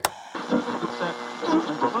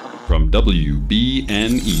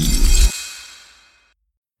WBNE.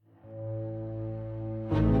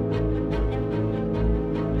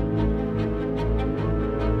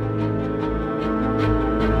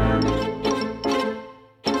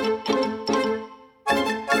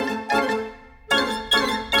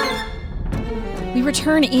 We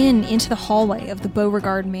return into the hallway of the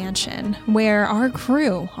Beauregard mansion, where our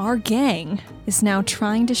crew, our gang, is now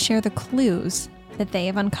trying to share the clues that they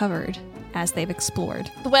have uncovered as they've explored.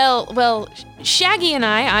 Well, Shaggy and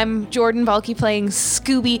I'm Jordan Balky playing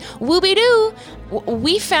Scooby Wooby-Doo.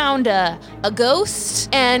 We found a ghost,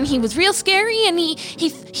 and he was real scary, and he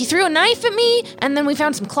threw a knife at me, and then we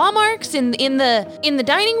found some claw marks in the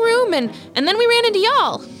dining room, and then we ran into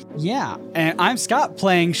y'all. Yeah, and I'm Scott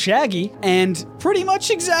playing Shaggy, and pretty much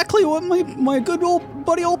exactly what my good old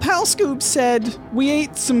buddy old pal Scoob said. We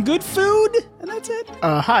ate some good food, and that's it.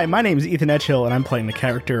 Hi, my name is Ethan Edgehill, and I'm playing the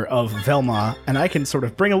character of Velma, and I can sort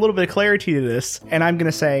of bring a little bit of clarity to this, and I'm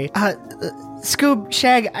gonna say, Scoob,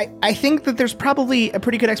 Shag, I think that there's probably a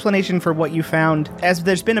pretty good explanation for what you found, as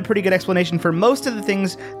there's been a pretty good explanation for most of the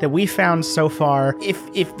things that we found so far.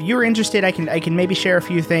 If you're interested, I can maybe share a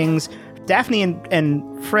few things. Daphne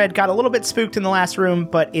and Fred got a little bit spooked in the last room,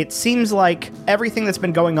 but it seems like everything that's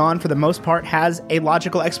been going on for the most part has a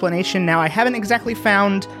logical explanation. Now, I haven't exactly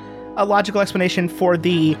found a logical explanation for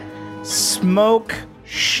the smoke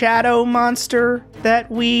shadow monster that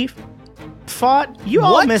we fought. You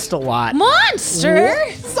all missed a lot. Monster?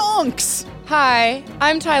 Thunks! Hi,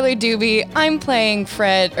 I'm Tyler Doobie. I'm playing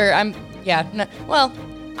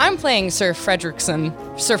I'm playing Sir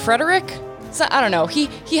Frederickson. Sir Frederick? So, I don't know. He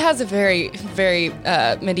has a very, very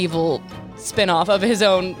medieval spin-off of his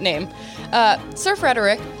own name. Sir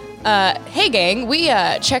Frederick, hey gang, we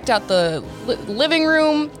checked out the living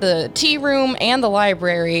room, the tea room, and the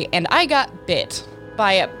library, and I got bit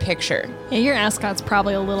by a picture. Yeah, your ascot's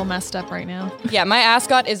probably a little messed up right now. Yeah, my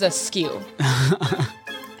ascot is askew.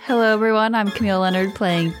 Hello everyone, I'm Camille Leonard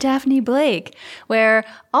playing Daphne Blake, where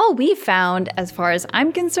all we found, as far as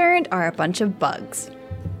I'm concerned, are a bunch of bugs.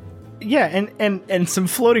 Yeah, and some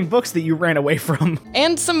floating books that you ran away from.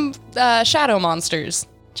 And some shadow monsters.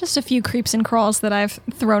 Just a few creeps and crawls that I've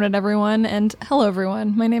thrown at everyone. And hello,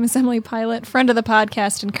 everyone. My name is Emily Pilot, friend of the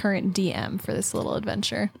podcast and current DM for this little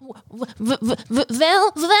adventure. Velma,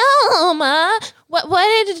 what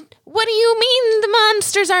do you mean the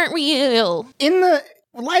monsters aren't real? In the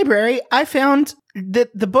library, I found that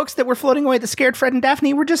the books that were floating away that scared Fred and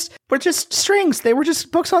Daphne were just strings. They were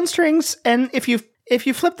just books on strings, and if you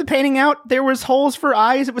flip the painting out, there was holes for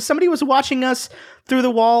eyes. It was somebody was watching us through the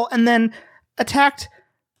wall and then attacked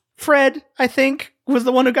Fred, I think, was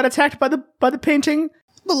the one who got attacked by the painting.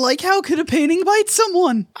 But how could a painting bite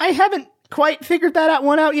someone? I haven't quite figured that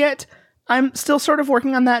one out yet. I'm still sort of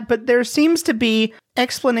working on that, but there seems to be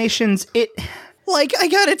explanations. I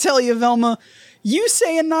gotta tell you, Velma, you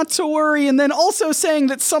saying not to worry and then also saying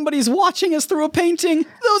that somebody's watching us through a painting,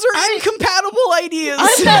 those are incompatible ideas.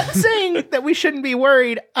 I'm not saying that we shouldn't be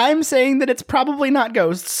worried. I'm saying that it's probably not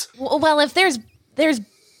ghosts. Well, if there's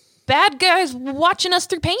bad guys watching us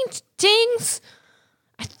through paintings,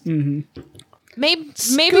 maybe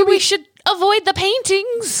we should avoid the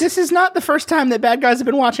paintings. This is not the first time that bad guys have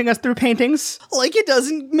been watching us through paintings. It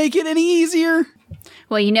doesn't make it any easier.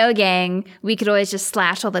 Well, gang, we could always just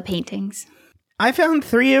slash all the paintings. I found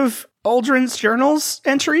 3 of Aldrin's journals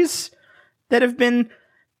entries that have been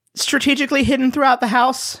strategically hidden throughout the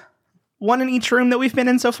house. 1 in each room that we've been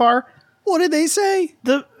in so far. What did they say?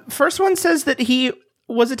 The first one says that he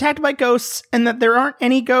was attacked by ghosts and that there aren't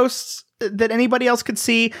any ghosts that anybody else could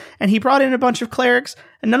see. And he brought in a bunch of clerics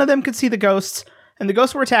and none of them could see the ghosts. And the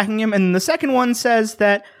ghosts were attacking him. And the second one says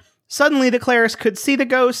that suddenly the clerics could see the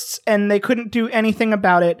ghosts and they couldn't do anything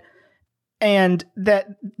about it. And that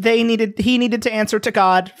he needed to answer to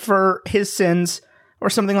God for his sins or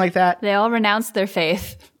something like that. They all renounced their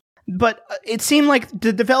faith. But it seemed like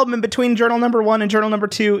the development between journal number 1 and journal number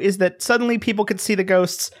 2 is that suddenly people could see the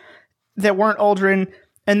ghosts that weren't Aldrin.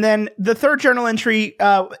 And then the third journal entry,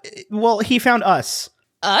 he found us.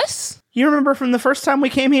 Us? You remember from the first time we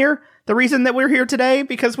came here? The reason that we're here today?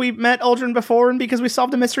 Because we met Aldrin before and because we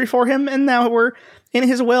solved a mystery for him and now we're in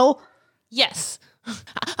his will? Yes.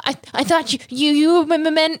 I thought you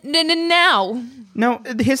meant now. No,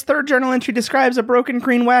 his third journal entry describes a broken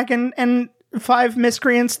green wagon and 5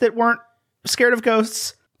 miscreants that weren't scared of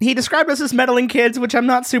ghosts. He described us as meddling kids, which I'm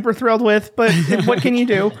not super thrilled with, but what can you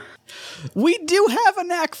do? We do have a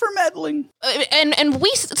knack for meddling. And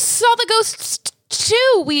we saw the ghosts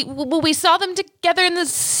too. We saw them together in the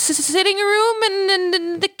sitting room and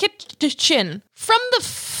in the kitchen. From the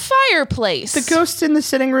fireplace. The ghost in the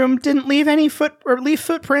sitting room didn't leave any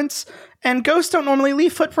footprints, and ghosts don't normally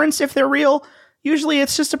leave footprints if they're real. Usually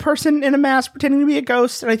it's just a person in a mask pretending to be a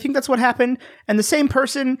ghost, and I think that's what happened. And the same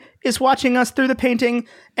person is watching us through the painting,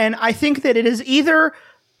 and I think that it is either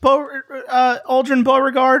Uldren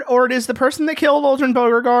Beauregard, or it is the person that killed Uldren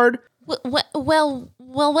Beauregard. Well,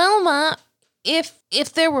 Wilma, if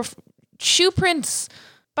there were shoe prints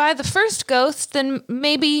by the first ghost, then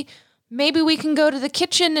maybe we can go to the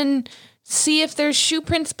kitchen and see if there's shoe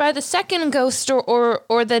prints by the second ghost,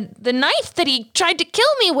 or the knife that he tried to kill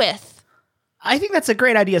me with. I think that's a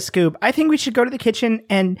great idea, Scoob. I think we should go to the kitchen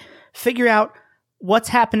and figure out what's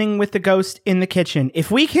happening with the ghost in the kitchen.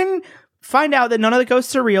 If we can find out that none of the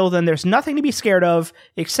ghosts are real, then there's nothing to be scared of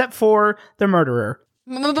except for the murderer.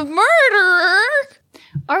 Murderer?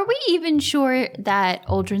 Are we even sure that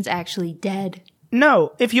Uldren's actually dead?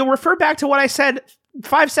 No. If you'll refer back to what I said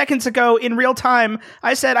 5 seconds ago in real time,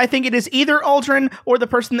 I said I think it is either Uldren or the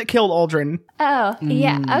person that killed Uldren. Oh,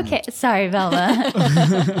 yeah. Okay. Sorry,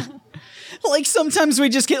 Velma. Like, sometimes we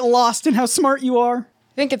just get lost in how smart you are.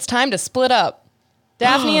 I think it's time to split up.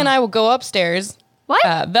 Daphne and I will go upstairs.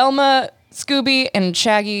 What? Velma, Scooby, and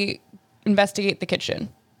Shaggy investigate the kitchen.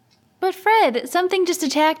 But Fred, something just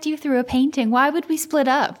attacked you through a painting. Why would we split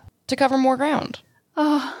up? To cover more ground.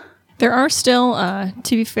 There are still,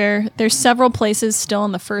 to be fair, there's several places still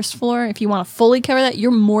on the first floor. If you want to fully cover that, you're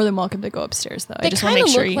more than welcome to go upstairs, though. I just want to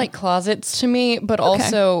make sure look like closets to me, but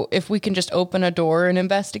also if we can just open a door and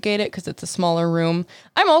investigate it because it's a smaller room.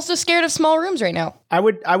 I'm also scared of small rooms right now. I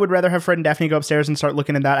would rather have Fred and Daphne go upstairs and start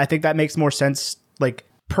looking at that. I think that makes more sense, like,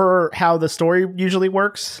 per how the story usually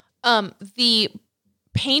works. The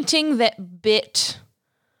painting that bit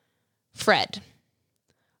Fred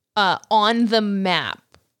on the map,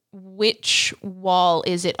 which wall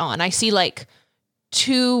is it on? I see like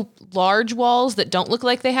two large walls that don't look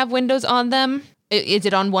like they have windows on them. Is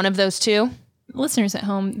it on one of those two? listeners at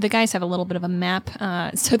home, the guys have a little bit of a map,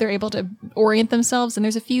 so they're able to orient themselves, and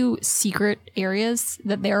there's a few secret areas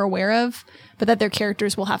that they're aware of, but that their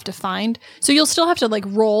characters will have to find. So you'll still have to like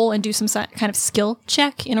roll and do some kind of skill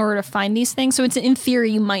check in order to find these things. So it's in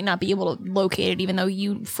theory, you might not be able to locate it, even though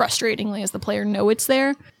you frustratingly as the player know it's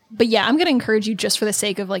there. But yeah, I'm going to encourage you, just for the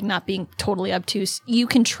sake of like not being totally obtuse, you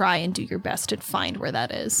can try and do your best to find where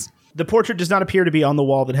that is. The portrait does not appear to be on the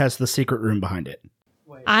wall that has the secret room behind it.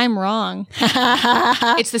 I'm wrong.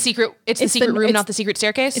 It's the secret. It's the secret room, not the secret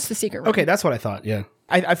staircase. It's the secret room. Okay, that's what I thought. Yeah,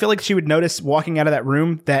 I feel like she would notice walking out of that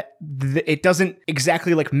room that it doesn't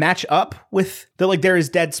exactly like match up with the like there is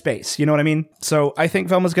dead space. You know what I mean? So I think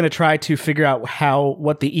Velma's going to try to figure out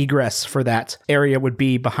what the egress for that area would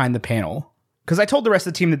be behind the panel. Because I told the rest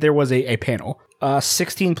of the team that there was a panel.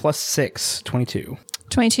 16 plus 6, 22.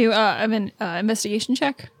 22. An investigation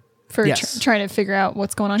check for Yes. trying to figure out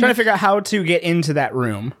what's going on. Trying here. to figure out how to get into that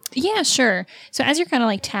room. Yeah, sure. So as you're kind of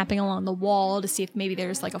like tapping along the wall to see if maybe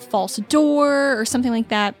there's like a false door or something like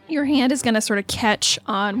that, your hand is going to sort of catch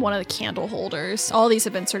on one of the candle holders. All these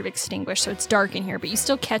have been sort of extinguished, so it's dark in here, but you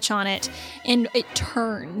still catch on it, and it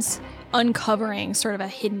turns, uncovering sort of a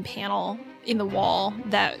hidden panel in the wall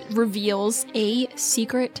that reveals a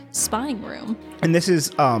secret spying room. And this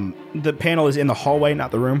is, the panel is in the hallway,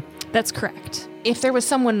 not the room. That's correct. If there was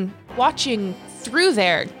someone watching through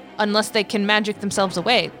there, unless they can magic themselves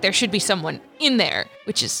away, there should be someone in there,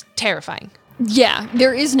 which is terrifying. Yeah,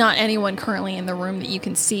 there is not anyone currently in the room that you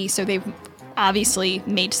can see, so they've obviously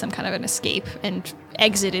made some kind of an escape and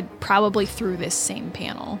exited probably through this same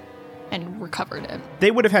panel and recovered it. They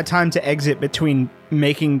would have had time to exit between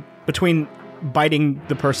biting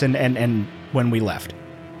the person and when we left.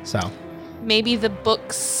 So Maybe the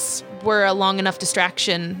books were a long enough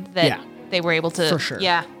distraction that they were able to. For sure.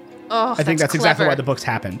 Yeah. Oh, I think that's clever. exactly why the books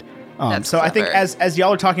happened. That's So I think clever. as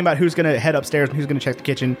y'all are talking about who's going to head upstairs and who's going to check the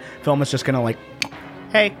kitchen, Velma's just going to like,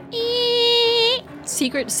 hey.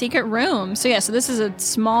 Secret room. So yeah, so this is a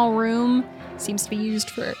small room. Seems to be used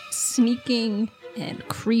for sneaking and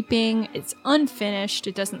creeping. It's unfinished.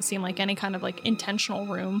 It doesn't seem like any kind of like intentional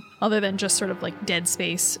room other than just sort of like dead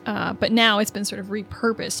space. But now it's been sort of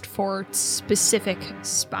repurposed for specific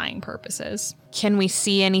spying purposes. Can we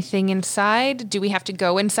see anything inside? Do we have to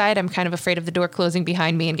go inside? I'm kind of afraid of the door closing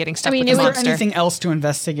behind me and getting stuck with is the there monster. Anything else to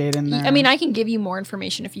investigate in there? I mean, I can give you more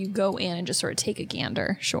information if you go in and just sort of take a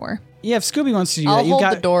gander. Sure. Yeah, if Scooby wants to do I'll that,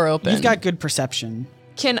 hold the door open. You've got good perception.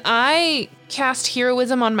 Can I cast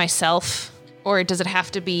heroism on myself? Or does it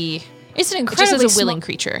have to be... It's an It incredibly just as a small- willing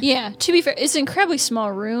creature. Yeah, to be fair, it's an incredibly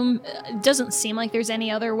small room. It doesn't seem like there's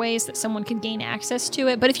any other ways that someone could gain access to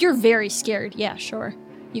it. But if you're very scared, yeah, sure.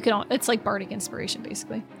 You can. It's like bardic inspiration,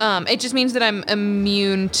 basically. It just means that I'm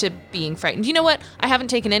immune to being frightened. You know what? I haven't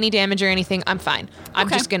taken any damage or anything. I'm fine. I'm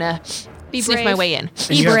Okay. just gonna Be sniff brave. my way in.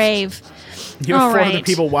 Be you have- brave. You have All 400 right.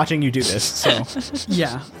 people watching you do this, so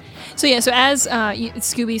Yeah. So as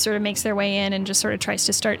Scooby sort of makes their way in and just sort of tries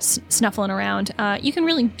to start snuffling around, you can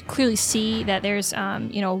really clearly see that there's a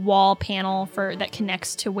wall panel that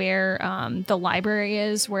connects to where the library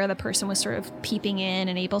is, where the person was sort of peeping in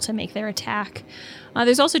and able to make their attack.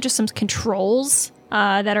 There's also just some controls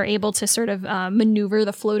that are able to sort of maneuver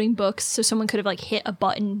the floating books, so someone could have like hit a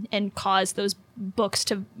button and cause those books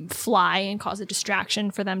to fly and cause a distraction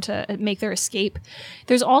for them to make their escape.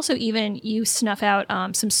 There's also you snuff out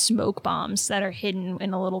some smoke bombs that are hidden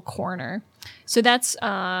in a little corner. So that's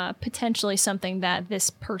potentially something that this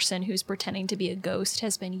person who's pretending to be a ghost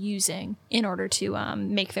has been using in order to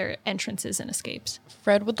make their entrances and escapes.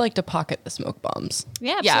 Fred would like to pocket the smoke bombs.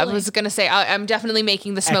 Yeah, Yeah, I absolutely. was gonna say I'm definitely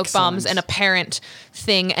making the smoke bombs Excellent. an apparent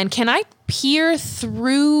thing. And can I peer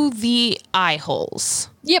through the eye holes?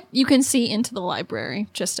 Yep, you can see into the library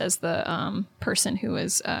just as the person who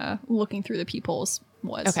is looking through the peepholes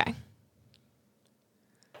was. Okay.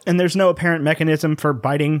 and there's no apparent mechanism for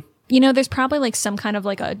biting. There's probably like some kind of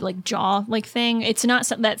like a jaw like thing. It's not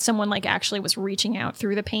that someone like actually was reaching out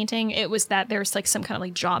through the painting. It was that there's like some kind of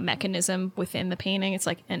like jaw mechanism within the painting. It's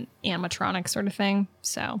like an animatronic sort of thing.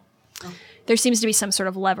 So there seems to be some sort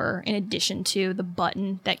of lever in addition to the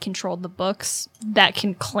button that controlled the books that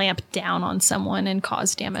can clamp down on someone and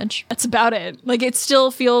cause damage. That's about it. Like it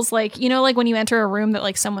still feels like, like when you enter a room that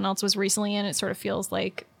like someone else was recently in, it sort of feels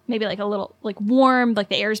like maybe like a little like warm, like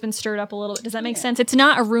the air's been stirred up a little bit. Does that make sense? It's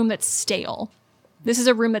not a room that's stale. This is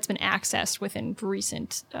a room that's been accessed within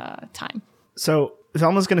recent time. So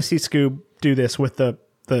Velma's going to see Scoob do this with the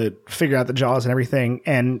figure out the jaws and everything,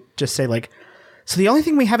 and just say like, so the only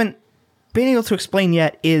thing we haven't been able to explain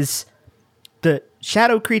yet is the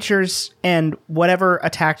shadow creatures and whatever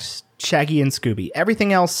attacked Shaggy and Scooby.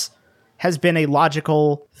 Everything else has been a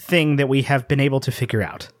logical thing that we have been able to figure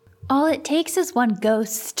out. All it takes is one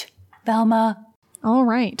ghost, Velma. All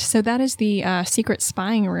right. So that is the secret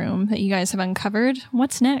spying room that you guys have uncovered.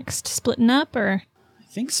 What's next? Splitting up or? I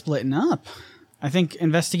think splitting up. I think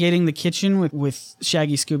investigating the kitchen with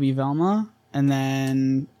Shaggy, Scooby, Velma, and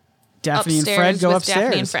then Daphne and Fred go with upstairs.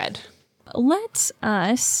 Daphne and Fred. Let's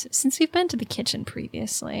since we've been to the kitchen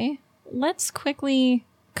previously, let's quickly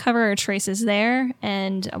cover our traces there,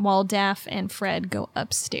 and while Daph and Fred go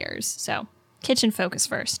upstairs. So kitchen focus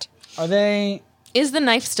first. Are they? Is the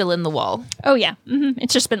knife still in the wall? Oh yeah,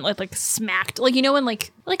 it's just been like smacked, like when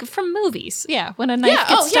like from movies. Yeah, when a knife Yeah,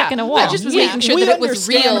 gets stuck in a wall. I just was Yeah. making sure We that it was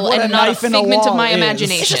understand real what a and not a knife in a figment of wall my is.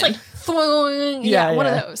 imagination. It's just like thwing. Yeah, One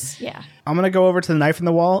of yeah. those. Yeah. I'm going to go over to the knife in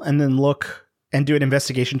the wall and then look and do an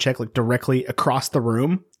investigation check like directly across the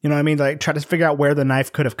room. You know what I mean? Like try to figure out where the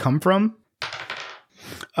knife could have come from.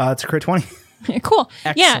 It's a crit 20. Cool.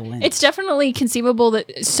 Yeah, Excellent. it's definitely conceivable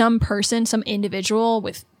that some person, some individual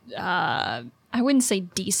with, I wouldn't say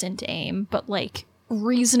decent aim, but like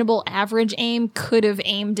reasonable average aim could have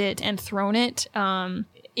aimed it and thrown it.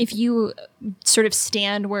 If you sort of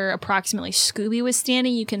stand where approximately Scooby was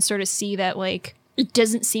standing, you can sort of see that like it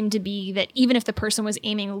doesn't seem to be that even if the person was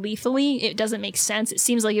aiming lethally, it doesn't make sense. It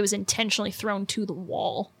seems like it was intentionally thrown to the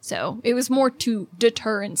wall. So it was more to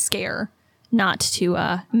deter and scare, not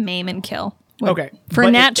to maim and kill. Okay. For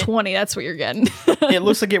But nat 20, that's what you're getting. it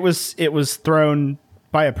looks like it was thrown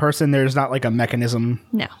by a person. There's not like a mechanism.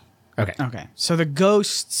 No. Okay. Okay. So the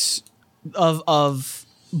ghosts of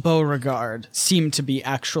Beauregard seem to be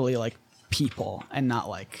actually like people and not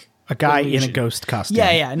like A guy in a illusion. ghost costume.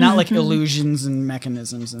 Yeah, not like illusions and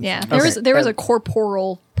mechanisms and Yeah. things. There was a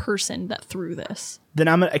corporeal person that threw this. Then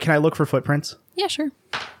can I look for footprints? Yeah, sure.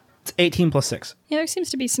 It's 18 plus 6. Yeah, there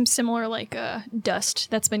seems to be some similar like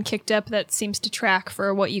dust that's been kicked up that seems to track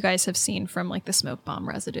for what you guys have seen from like the smoke bomb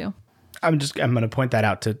residue. I'm going to point that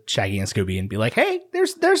out to Shaggy and Scooby and be like, "Hey,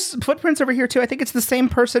 there's footprints over here too. I think it's the same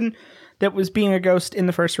person that was being a ghost in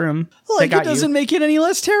the first room." Like that got it doesn't make it any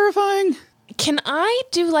less terrifying. Can I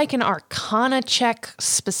do like an Arcana check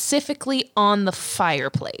specifically on the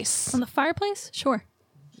fireplace? On the fireplace? Sure.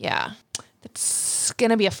 Yeah. That's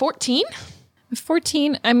gonna be a 14.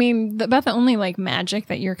 14, I mean, about the only like magic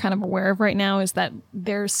that you're kind of aware of right now is that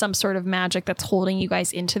there's some sort of magic that's holding you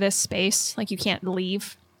guys into this space. Like you can't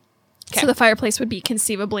leave. So the fireplace would be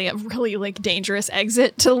conceivably a really like dangerous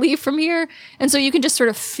exit to leave from here. And so you can just sort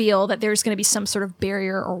of feel that there's going to be some sort of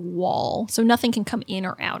barrier or wall. So nothing can come in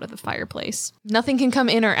or out of the fireplace. Nothing can come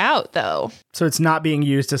in or out, though. So it's not being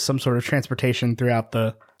used as some sort of transportation throughout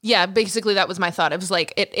the... Yeah, basically that was my thought. It was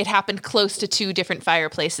like it happened close to 2 different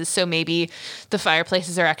fireplaces, so maybe the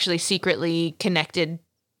fireplaces are actually secretly connected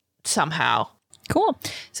somehow. Cool.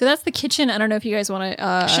 So that's the kitchen. I don't know if you guys want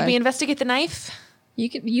to... Should we investigate the knife? You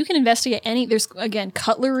can investigate any. There's, again,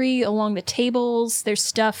 cutlery along the tables. There's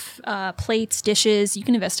stuff, plates, dishes. You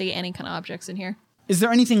can investigate any kind of objects in here. Is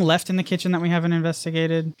there anything left in the kitchen that we haven't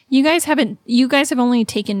investigated? You guys have only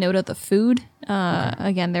taken note of the food.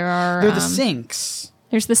 Again, there are... There are the sinks.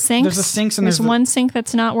 There's the sinks. There's the sinks and there's there's one sink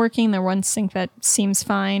that's not working. There's one sink that seems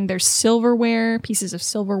fine. There's silverware, pieces of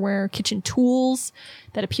silverware, kitchen tools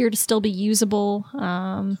that appear to still be usable.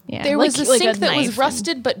 Yeah, There was a sink that was knife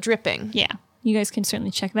rusted but dripping. Yeah, you guys can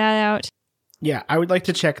certainly check that out. Yeah, I would like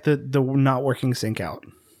to check the not working sink out.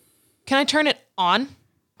 Can I turn it on?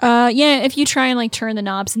 Yeah, if you try and like turn the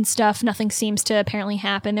knobs and stuff, nothing seems to apparently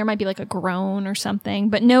happen. There might be like a groan or something,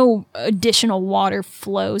 but no additional water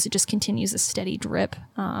flows. It just continues a steady drip,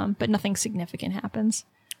 but nothing significant happens.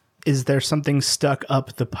 Is there something stuck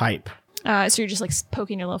up the pipe? So you're just like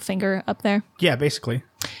poking your little finger up there. Yeah, basically.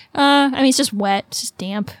 I mean, it's just wet, it's just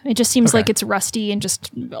damp. It just seems Okay. like it's rusty and just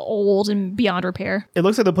old and beyond repair. It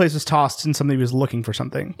looks like the place was tossed and somebody was looking for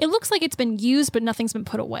something. It looks like it's been used, but nothing's been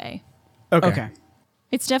put away. Okay.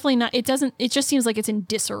 It's definitely not. It just seems like it's in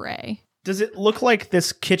disarray. Does it look like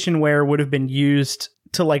this kitchenware would have been used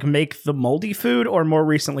to like make the moldy food or more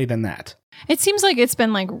recently than that? It seems like it's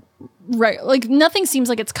been like, right, like nothing seems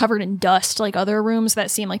like it's covered in dust like other rooms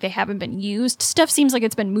that seem like they haven't been used. Stuff seems like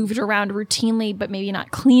it's been moved around routinely, but maybe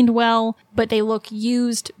not cleaned well, but they look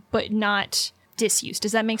used, but not disused.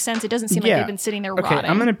 Does that make sense? It doesn't seem like they've been sitting there Okay,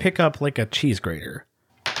 rotting. I'm going to pick up like a cheese grater.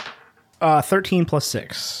 13 plus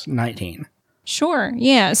 6, 19. Sure.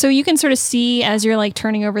 Yeah. So you can sort of see as you're like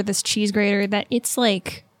turning over this cheese grater that it's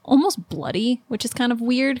like almost bloody, which is kind of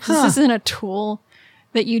weird because this isn't a tool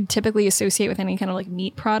that you'd typically associate with any kind of like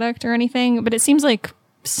meat product or anything. But it seems like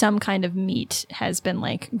some kind of meat has been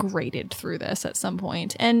like grated through this at some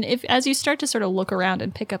point. And if as you start to sort of look around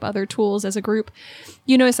and pick up other tools as a group,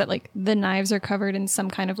 you notice that like the knives are covered in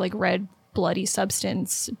some kind of like red bloody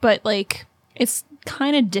substance, but like it's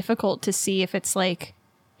kind of difficult to see if it's like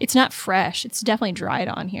it's not fresh. It's definitely dried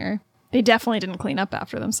on here. They definitely didn't clean up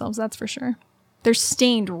after themselves, that's for sure. They're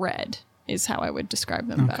stained red, is how I would describe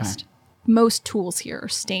them best. Most tools here are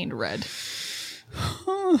stained red.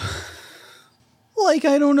 Like,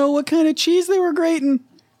 I don't know what kind of cheese they were grating,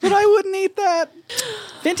 but I wouldn't eat that.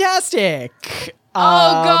 Fantastic.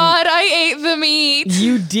 Oh God, I ate the meat.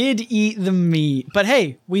 You did eat the meat, but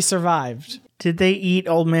hey, we survived. Did they eat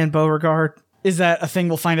Old Man Beauregard? Is that a thing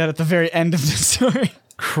we'll find out at the very end of the story?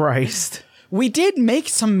 Christ. We did make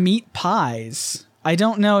some meat pies. I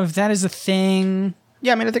don't know if that is a thing.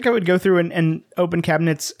 Yeah, I mean, I think I would go through and open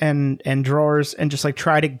cabinets and drawers and just like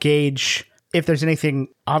try to gauge if there's anything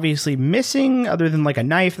obviously missing other than like a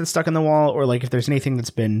knife that's stuck in the wall or like if there's anything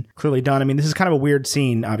that's been clearly done. I mean, this is kind of a weird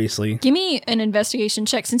scene, obviously. Give me an investigation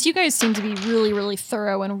check. Since you guys seem to be really, really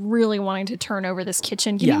thorough and really wanting to turn over this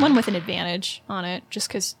kitchen, give me one with an advantage on it just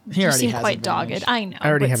because you already seem has quite advantage. dogged. I know. I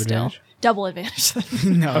already but have still. advantage. Double advantage.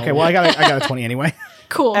 No. Okay, well, I got a 20 anyway.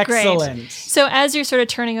 Cool, Excellent. great. So as you're sort of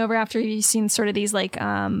turning over after you've seen sort of these like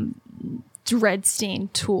red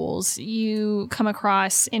stained tools, you come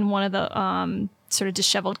across in one of the sort of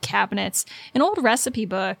disheveled cabinets an old recipe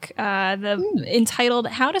book entitled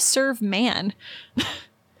How to Serve Man.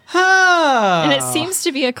 And it seems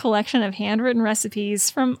to be a collection of handwritten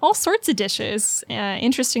recipes from all sorts of dishes.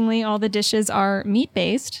 Interestingly, all the dishes are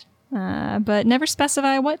meat-based, but never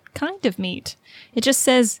specify what kind of meat. It just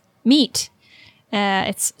says meat.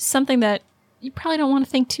 It's something that you probably don't want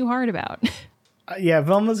to think too hard about. Yeah,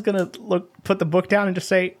 Velma's gonna put the book down and just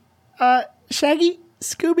say, Shaggy,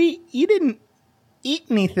 Scooby, you didn't eat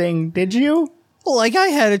anything, did you? Like, I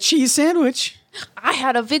had a cheese sandwich. I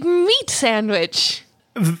had a big meat sandwich.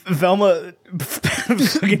 Velma vomits in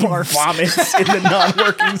the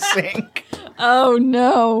non-working sink. Oh,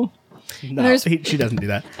 no. No, she doesn't do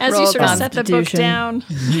that. As Roll you sort of set the book Constitution. down.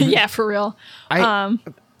 Yeah, for real. I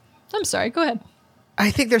I'm sorry, go ahead.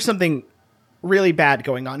 I think there's something really bad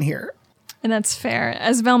going on here. And that's fair.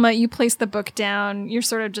 As Velma, you place the book down, you're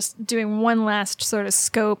sort of just doing one last sort of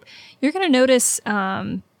scope. You're going to notice,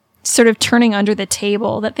 sort of turning under the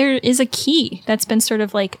table, that there is a key that's been sort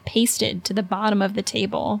of like pasted to the bottom of the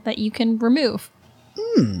table that you can remove.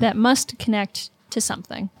 That must connect to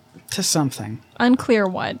something. To something. Unclear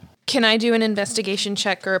what. Can I do an investigation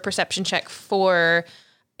check or a perception check for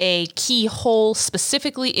a keyhole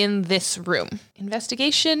specifically in this room?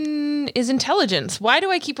 Investigation is intelligence. Why do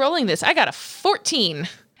I keep rolling this? I got a 14. I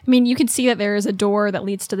mean, you can see that there is a door that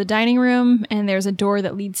leads to the dining room, and there's a door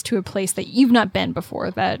that leads to a place that you've not been before.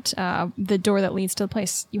 That the door that leads to the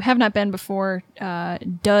place you have not been before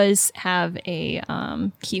does have a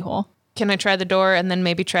keyhole. Can I try the door and then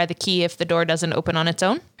maybe try the key if the door doesn't open on its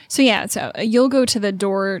own? So yeah, so you'll go to the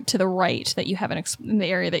door to the right that you haven't in the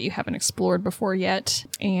area that you haven't explored before yet,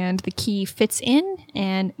 and the key fits in,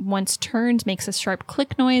 and once turned, makes a sharp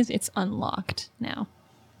click noise. It's unlocked now.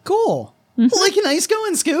 Cool. Like a nice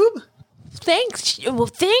going, Scoob. Thanks,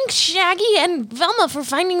 Shaggy and Velma, for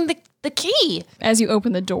finding the key. As you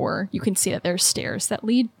open the door, you can see that there's stairs that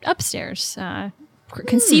lead upstairs,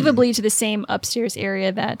 conceivably to the same upstairs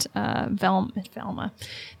area that Velma,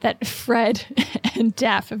 that Fred and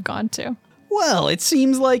Daff have gone to. Well, it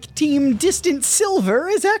seems like Team Distant Silver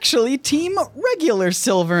is actually Team Regular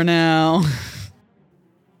Silver now.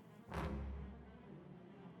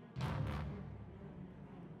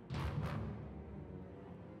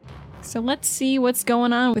 So let's see what's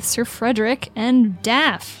going on with Sir Frederick and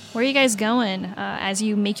Daff. Where are you guys going as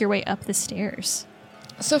you make your way up the stairs?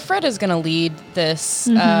 So Fred is going to lead this.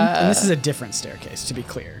 And this is a different staircase, to be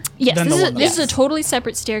clear. Yes, than this is a totally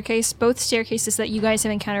separate staircase. Both staircases that you guys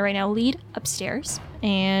have encountered right now lead upstairs.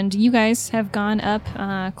 And you guys have gone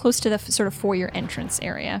up close to the sort of foyer entrance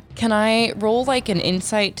area. Can I roll like an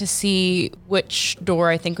insight to see which door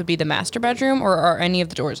I think would be the master bedroom, or are any of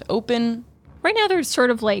the doors open? Right now they're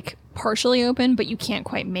sort of like partially open, but you can't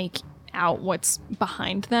quite make out what's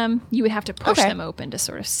behind them. You would have to push them open to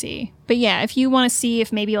sort of see. But yeah, if you want to see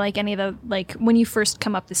if maybe like any of the, like when you first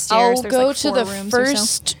come up the stairs, I'll there's go like to 4 the rooms or so.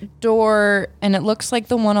 first door, and it looks like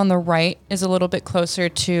the one on the right is a little bit closer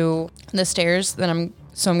to the stairs. I'm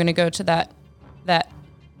going to go to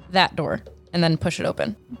that door and then push it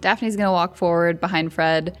open. Daphne's going to walk forward behind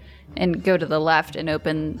Fred and go to the left and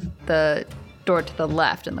open the door to the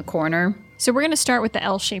left in the corner. So we're going to start with the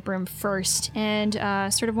L-shaped room first, and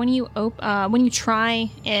sort of when you try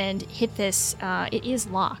and hit this, it is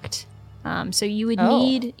locked. So you would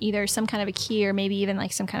need either some kind of a key or maybe even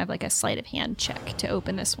like some kind of like a sleight of hand check to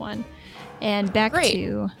open this one. And back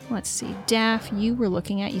to, let's see, Daff, you were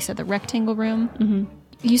looking at, you said the rectangle room. Mm-hmm.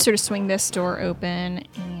 You sort of swing this door open,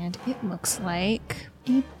 and it looks like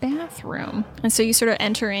a bathroom. And so you sort of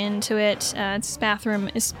enter into it. This bathroom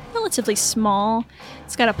is relatively small.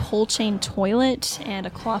 It's got a pole chain toilet and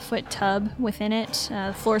a clawfoot tub within it.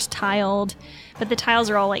 The floor's tiled, but the tiles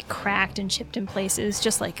are all like cracked and chipped in places,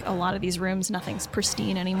 just like a lot of these rooms. Nothing's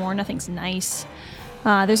pristine anymore. Nothing's nice.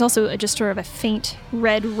 There's also just sort of a faint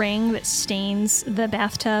red ring that stains the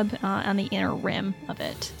bathtub on the inner rim of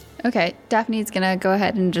it. Okay, Daphne's gonna go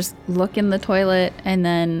ahead and just look in the toilet and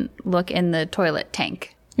then look in the toilet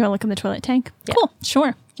tank. You wanna look in the toilet tank? Yeah. Cool,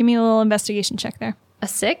 sure. Give me a little investigation check there. A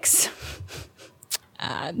 6?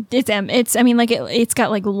 It's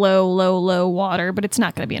got like low water, but it's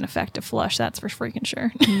not gonna be an effective flush, that's for freaking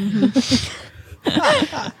sure.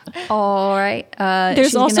 All right.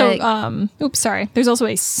 There's also there's also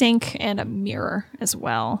a sink and a mirror as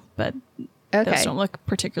well, but those don't look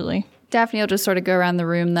particularly. Daphne will just sort of go around the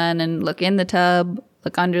room then and look in the tub,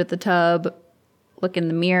 look under the tub, look in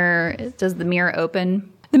the mirror. Does the mirror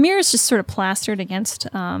open? The mirror is just sort of plastered against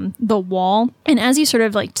the wall. And as you sort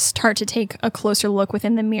of like start to take a closer look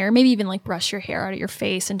within the mirror, maybe even like brush your hair out of your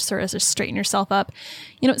face and sort of just straighten yourself up,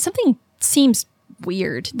 something seems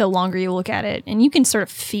weird the longer you look at it. And you can sort of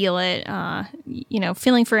feel it,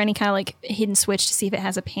 feeling for any kind of like hidden switch to see if it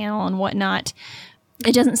has a panel and whatnot.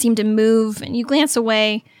 It doesn't seem to move, and you glance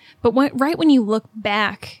away. But right when you look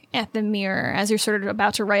back at the mirror, as you're sort of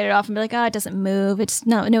about to write it off and be like, it doesn't move, it's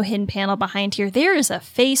no hidden panel behind here, there is a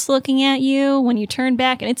face looking at you when you turn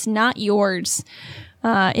back, and it's not yours.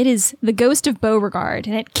 It is the ghost of Beauregard,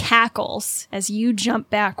 and it cackles as you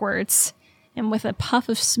jump backwards. And with a puff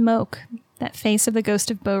of smoke, that face of the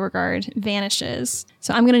ghost of Beauregard vanishes.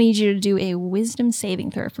 So I'm going to need you to do a wisdom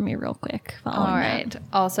saving throw for me real quick. All right.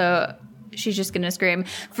 Also, she's just going to scream,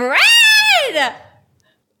 Fred!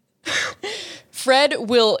 Fred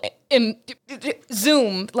will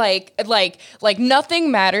zoom like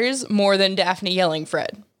nothing matters more than Daphne yelling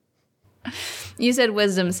Fred. You said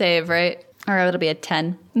wisdom save, right? Or it'll be a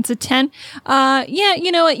 10. It's a 10. Yeah,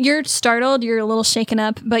 you know what? You're startled. You're a little shaken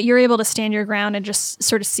up, but you're able to stand your ground and just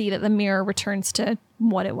sort of see that the mirror returns to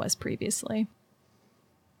what it was previously.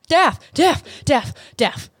 Daff.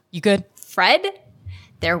 You good? Fred,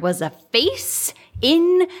 there was a face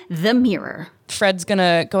in the mirror. Fred's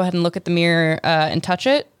gonna go ahead and look at the mirror and touch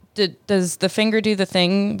it, Does the finger do the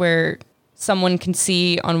thing where someone can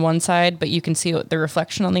see on one side, but you can see the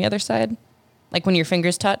reflection on the other side? Like when your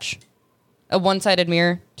fingers touch? A one-sided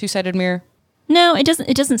mirror, two-sided mirror? No, it doesn't.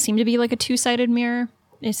 It doesn't seem to be like a two-sided mirror.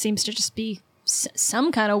 It seems to just be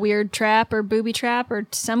some kind of weird trap or booby trap or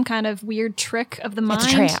some kind of weird trick of the mind.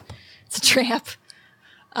 It's a trap. It's a trap.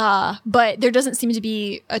 But there doesn't seem to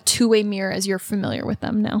be a two-way mirror as you're familiar with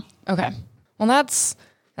them. No. Okay. Well, that's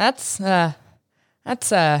no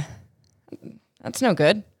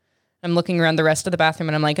good. I'm looking around the rest of the bathroom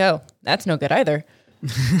and I'm like, oh, that's no good either.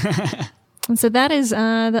 And so that is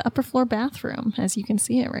the upper floor bathroom, as you can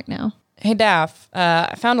see it right now. Hey, Daff,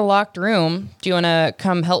 I found a locked room. Do you want to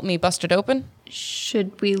come help me bust it open?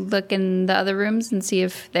 Should we look in the other rooms and see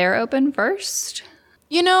if they're open first?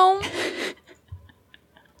 You know,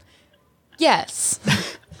 yes.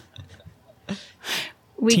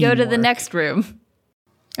 We go to the Teamwork. next room.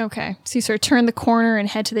 Okay, so you sort of turn the corner and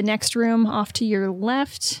head to the next room off to your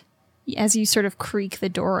left. As you sort of creak the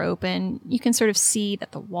door open, you can sort of see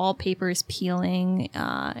that the wallpaper is peeling,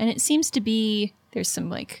 and it seems to be there's some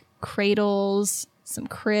like cradles, some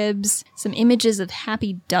cribs, some images of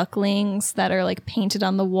happy ducklings that are like painted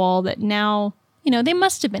on the wall that now, you know, they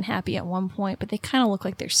must have been happy at one point, but they kind of look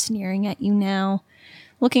like they're sneering at you now.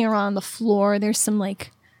 Looking around the floor, there's some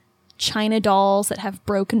like china dolls that have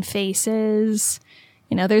broken faces.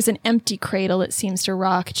 You know, there's an empty cradle that seems to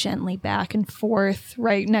rock gently back and forth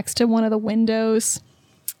right next to one of the windows.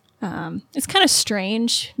 It's kind of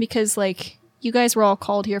strange because, like, you guys were all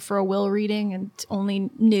called here for a will reading and only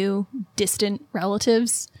new distant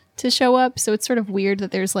relatives to show up. So it's sort of weird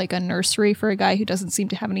that there's, like, a nursery for a guy who doesn't seem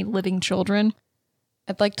to have any living children.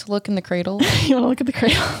 I'd like to look in the cradle. You want to look at the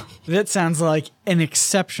cradle? That sounds like an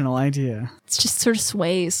exceptional idea. It just sort of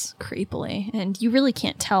sways creepily, and you really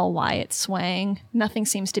can't tell why it's swaying. Nothing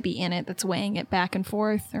seems to be in it that's weighing it back and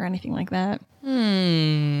forth or anything like that.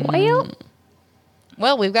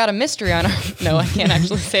 Well, we've got a mystery on our... No, I can't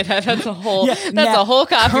actually say that. That's a whole now- a whole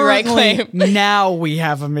copyright currently, claim. Now we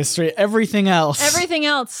have a mystery. Everything else. Everything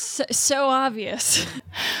else, so obvious.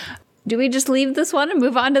 Do we just leave this one and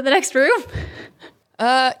move on to the next room?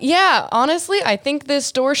 Yeah, honestly, I think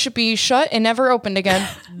this door should be shut and never opened again.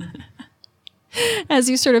 As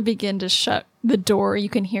you sort of begin to shut the door, you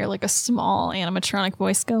can hear like a small animatronic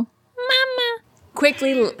voice go, "Mama."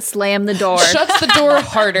 Quickly slam the door. Shuts the door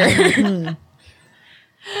harder.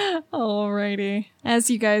 Alrighty.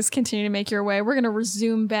 As you guys continue to make your way, we're going to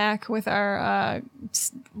resume back with our,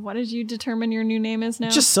 what did you determine your new name is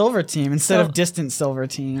now? Just Silver Team instead of Distant Silver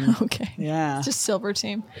Team. Okay. Yeah. Just Silver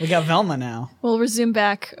Team. We got Velma now. We'll resume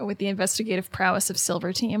back with the investigative prowess of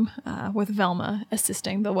Silver Team, with Velma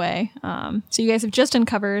assisting the way. So you guys have just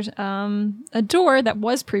uncovered a door that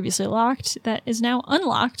was previously locked that is now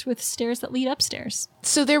unlocked with stairs that lead upstairs.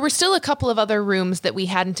 So there were still a couple of other rooms that we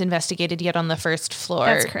hadn't investigated yet on the first floor.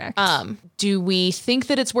 That's correct. Do we think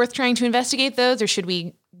that it's worth trying to investigate those, or should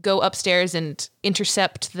we go upstairs and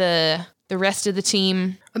intercept the rest of the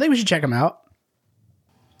team? I think we should check them out.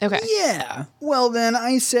 Okay. Yeah. Well, then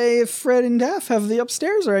I say if Fred and Daff have the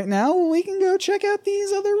upstairs right now, we can go check out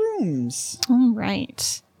these other rooms. All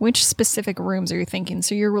right. Which specific rooms are you thinking?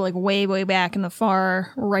 So you're like way, way back in the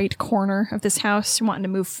far right corner of this house. You're wanting to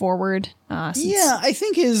move forward. Yeah, I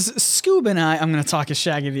think as Scoob and I'm going to talk as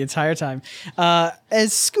Shaggy the entire time.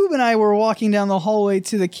 As Scoob and I were walking down the hallway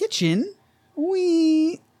to the kitchen,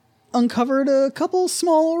 we uncovered a couple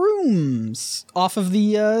small rooms off of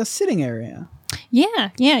the sitting area. Yeah,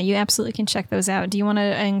 you absolutely can check those out. Do you want to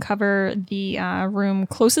uncover the room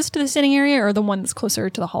closest to the sitting area or the one that's closer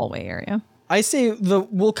to the hallway area? I say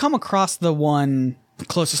we'll come across the one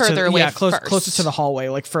closest Further away first. closest to the hallway,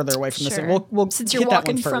 like further away from the city. We'll Since hit you're that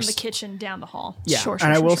walking one from first. the kitchen down the hall. Yeah, Sure,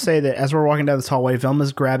 And I will sure. say that as we're walking down this hallway,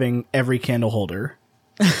 Velma's grabbing every candle holder.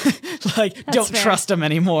 Like, don't fair. trust them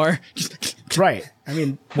anymore. Right. I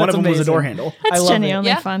mean, one That's of them was a door amazing. handle. I That's love it. genuinely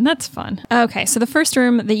Yeah. fun. That's fun. Okay, so the first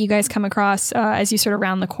room that you guys come across as you sort of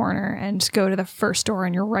round the corner and go to the first door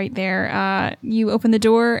and you're right there, you open the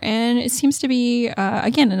door and it seems to be,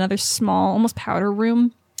 again, another small, almost powder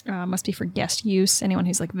room. Must be for guest use, anyone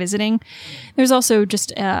who's like visiting. There's also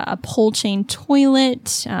just a pole chain toilet,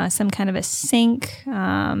 some kind of a sink,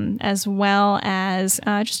 as well as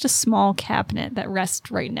just a small cabinet that rests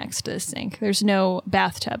right next to the sink. There's no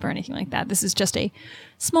bathtub or anything like that. This is just a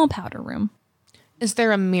small powder room. Is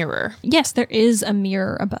there a mirror? Yes, there is a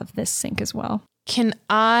mirror above this sink as well. Can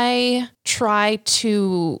I try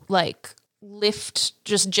to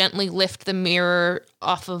just gently lift the mirror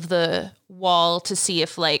off of the wall to see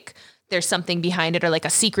if like there's something behind it or like a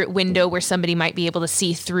secret window where somebody might be able to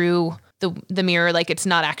see through the mirror? Like it's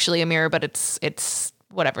not actually a mirror, but it's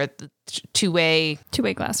whatever, the two-way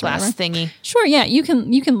glass glass whatever. thingy. Sure, yeah, you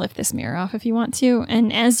can lift this mirror off if you want to.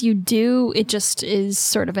 And as you do, it just is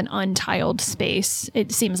sort of an untiled space.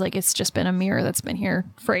 It seems like it's just been a mirror that's been here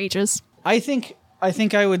for ages. I think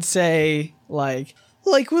I would say like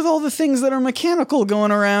with all the things that are mechanical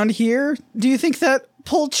going around here, do you think that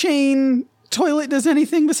pull chain toilet does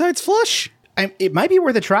anything besides flush? It might be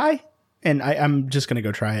worth a try, and I'm just gonna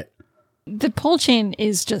go try it. The pull chain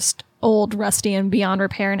is just old, rusty, and beyond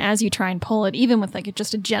repair. And as you try and pull it, even with like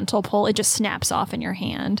just a gentle pull, it just snaps off in your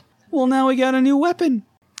hand. Well, now we got a new weapon.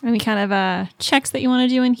 Any kind of checks that you want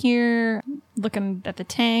to do in here? Looking at the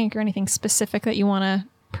tank or anything specific that you want to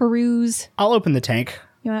peruse? I'll open the tank.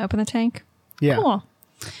 You want to open the tank? Yeah. Cool.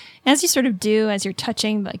 As you sort of do, as you're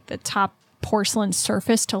touching like the top porcelain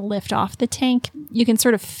surface to lift off the tank, you can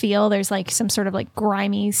sort of feel there's like some sort of like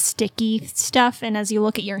grimy, sticky stuff. And as you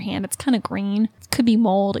look at your hand, it's kind of green. It could be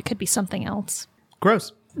mold. It could be something else.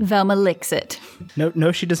 Gross. Velma licks it.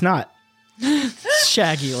 No, she does not.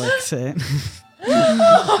 Shaggy licks it.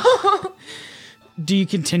 Do you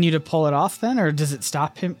continue to pull it off then, or does it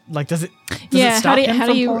stop him? Like, does it stop him from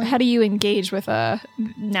pulling? How do you engage with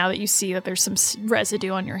now that you see that there's some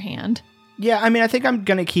residue on your hand? Yeah, I mean, I think I'm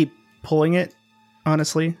gonna keep pulling it,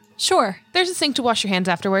 honestly. Sure, There's a sink to wash your hands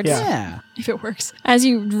afterwards. Yeah. if it works. As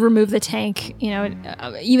you remove the tank, even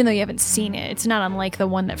though you haven't seen it, it's not unlike the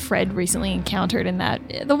one that Fred recently encountered in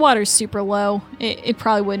that the water's super low. It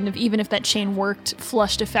probably wouldn't have, even if that chain worked,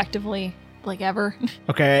 flushed effectively like ever.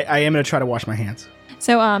 Okay, I am gonna try to wash my hands.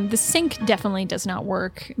 So the sink definitely does not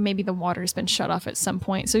work. Maybe the water's been shut off at some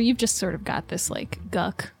point. So you've just sort of got this like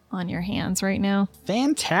guck on your hands right now.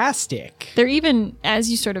 Fantastic. They're even,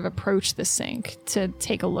 as you sort of approach the sink to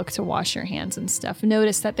take a look to wash your hands and stuff,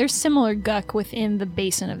 notice that there's similar guck within the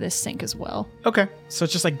basin of this sink as well. Okay. So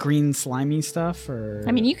it's just like green slimy stuff, or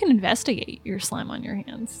I mean, you can investigate your slime on your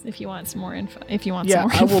hands if you want some more info. Yeah,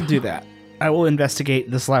 I will do that. I will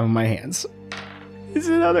investigate the slime on my hands. It's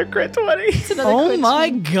another crit 20. oh my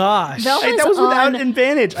gosh, Velma's That was without on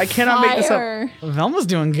advantage. I cannot make this up. fire. Velma's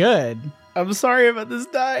doing good. I'm sorry about this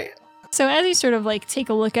die. So as you sort of like take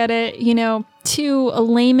a look at it, to a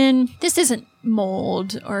layman, this isn't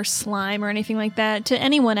mold or slime or anything like that. To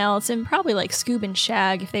anyone else, and probably like Scoob and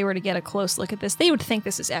Shag, if they were to get a close look at this, they would think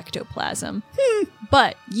this is ectoplasm.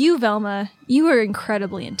 But you, Velma, you are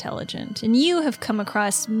incredibly intelligent, and you have come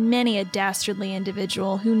across many a dastardly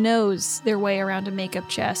individual who knows their way around a makeup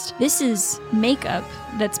chest. This is makeup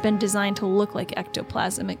that's been designed to look like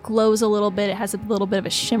ectoplasm. It glows a little bit, it has a little bit of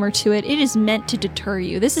a shimmer to it. It is meant to deter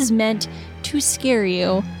you. This is meant to scare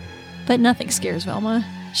you, but nothing scares Velma.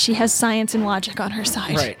 She has science and logic on her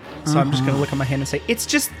side. Right. So I'm just going to look at my hand and say,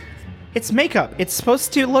 it's makeup. It's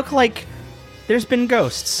supposed to look like there's been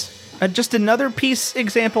ghosts. Just another piece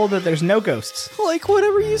example that there's no ghosts. Like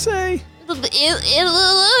whatever you say.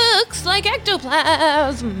 It looks like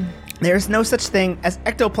ectoplasm. There's no such thing as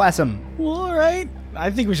ectoplasm. Well, all right. I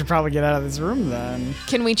think we should probably get out of this room then.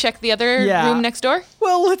 Can we check the other Yeah. room next door?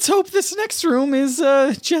 Well, let's hope this next room is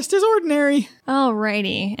just as ordinary.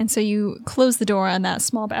 Alrighty, and so you close the door on that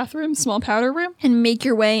small powder room, and make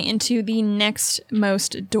your way into the next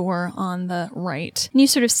most door on the right. And you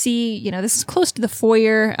sort of see, this is close to the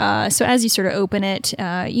foyer, so as you sort of open it,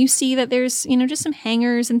 you see that there's, just some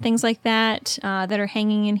hangers and things like that that are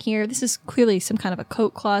hanging in here. This is clearly some kind of a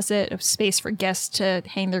coat closet, a space for guests to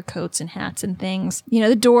hang their coats and hats and things.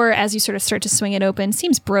 The door, as you sort of start to swing it open,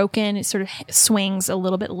 seems broken. It sort of swings a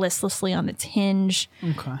little bit listlessly on its hinge.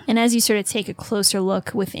 Okay. And as you sort of take a closer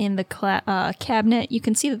look within the cabinet, you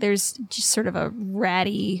can see that there's just sort of a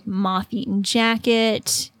ratty, moth-eaten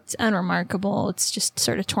jacket. It's unremarkable. It's just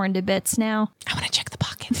sort of torn to bits now. I want to check the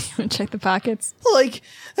pockets. Check the pockets. Like,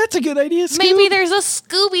 that's a good idea, Scoob. Maybe there's a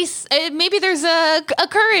Scooby. Maybe there's a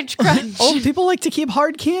Courage Crunch. Old people like to keep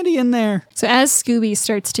hard candy in there. So as Scooby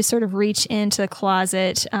starts to sort of reach into the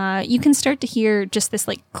closet, you can start to hear just this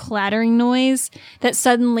like clattering noise that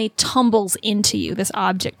suddenly tumbles into you. This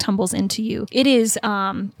object tumbles into you. It is,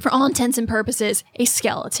 for all intents and purposes, a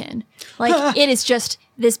skeleton. Like it is just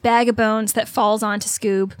this bag of bones that falls onto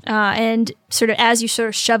Scoob, and sort of as you sort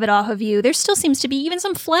of shove it off of you, there still seems to be even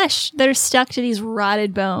some flesh that are stuck to these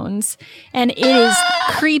rotted bones, and it is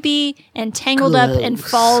creepy and tangled up and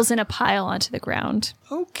falls in a pile onto the ground.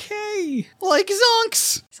 Okay. Like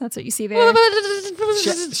Zonks. So that's what you see there.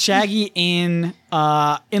 Shaggy in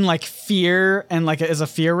like fear and like as a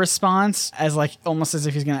fear response, as like almost as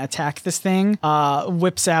if he's gonna attack this thing,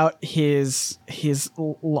 whips out his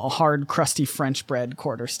hard crusty French bread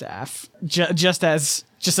quarterstaff just as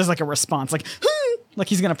like a response, like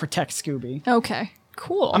he's gonna protect Scooby. Okay.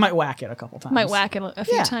 Cool. I might whack it a couple times. Might whack it a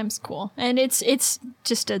few Yeah. times. Cool. And it's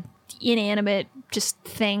just a inanimate just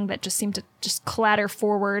thing that just seemed to just clatter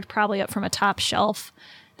forward, probably up from a top shelf.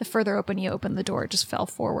 The further open you open the door, it just fell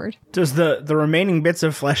forward. Does the remaining bits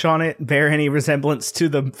of flesh on it bear any resemblance to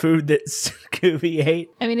the food that Scooby ate?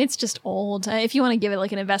 I mean, it's just old. If you want to give it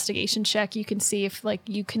like an investigation check, you can see if like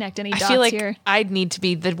you connect any dots I feel like here. I'd need to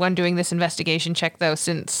be the one doing this investigation check, though,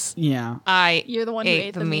 since Yeah. You're the one who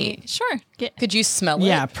ate the meat. Sure. Could you smell it?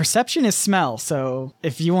 Yeah, perception is smell. So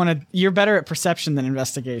if you want to, you're better at perception than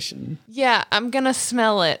investigation. Yeah, I'm gonna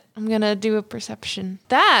smell it. I'm gonna do a perception.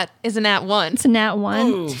 That is a nat 1. It's a nat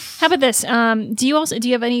 1. How about this? Do you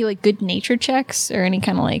have any like good nature checks or any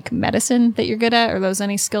kind of like medicine that you're good at? Or are those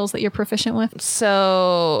any skills that you're proficient with?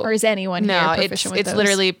 So Or is anyone no, here proficient with it's those?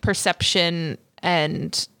 literally perception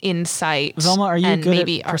and insight. Velma, are you and good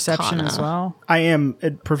maybe at perception arcana. as well? I am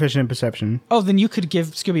proficient in perception. Oh, then you could give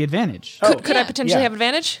Scooby advantage. Could I potentially yeah. have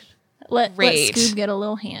advantage? Let Great. Scoob get a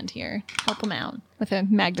little hand here. Help him out with a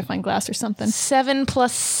magnifying glass or something. 7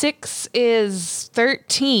 plus 6 is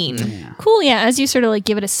 13. Cool, yeah. As you sort of like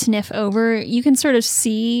give it a sniff over, you can sort of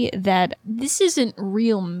see that this isn't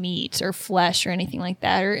real meat or flesh or anything like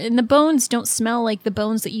that. And the bones don't smell like the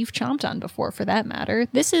bones that you've chomped on before, for that matter.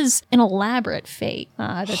 This is an elaborate fate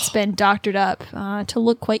that's been doctored up to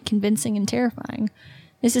look quite convincing and terrifying.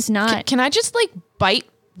 This is not. Can I just like bite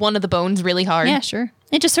one of the bones really hard? Yeah, sure.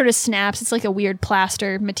 It just sort of snaps. It's like a weird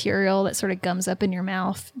plaster material that sort of gums up in your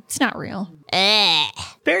mouth. It's not real.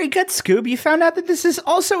 Very good, Scoob. You found out that this isn't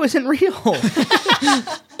real.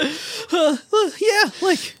 Yeah,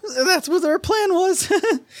 like that's what our plan was.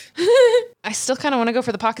 I still kind of want to go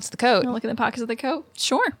for the pockets of the coat. Look in the pockets of the coat.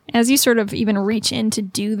 Sure. As you sort of even reach in to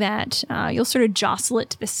do that, you'll sort of jostle it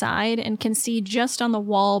to the side and can see just on the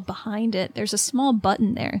wall behind it, there's a small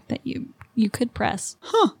button there that you could press.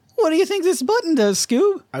 What do you think this button does,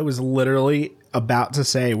 Scoob? I was literally about to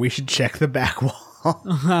say we should check the back wall.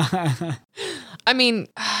 I mean,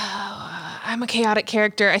 I'm a chaotic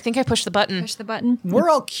character. I think I pushed the button. Push the button.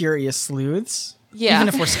 We're all curious sleuths. Yeah.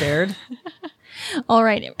 Even if we're scared. All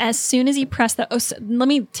right. As soon as you press that, so let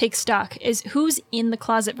me take stock. Is who's in the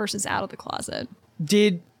closet versus out of the closet?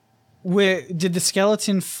 Did the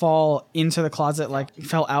skeleton fall into the closet, like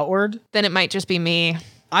fell outward? Then it might just be me.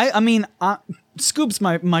 I mean, Scoob's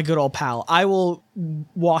my good old pal. I will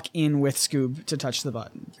walk in with Scoob to touch the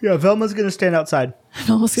button. Yeah, Velma's gonna stand outside.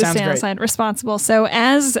 Almost gonna Sounds stand great. outside, responsible. So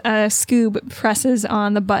as Scoob presses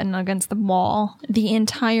on the button against the wall, the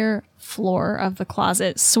entire floor of the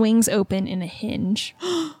closet swings open in a hinge.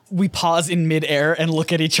 We pause in midair and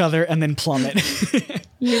look at each other and then plummet.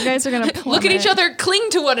 You guys are gonna Look at each other,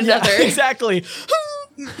 cling to one another. Exactly.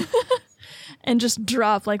 and just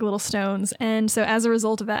drop like little stones. And so as a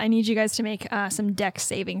result of that, I need you guys to make some dex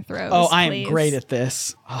saving throws. Oh, I am please. great at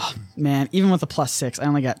this. Oh, man. Even with a +6, I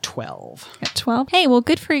only got 12. Got 12. Hey, well,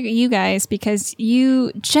 good for you guys because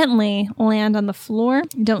you gently land on the floor.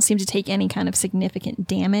 You don't seem to take any kind of significant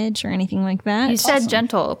damage or anything like that. You said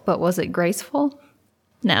gentle, but was it graceful?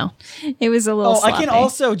 No, it was a little Oh, I can sloppy.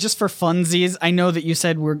 also, just for funsies, I know that you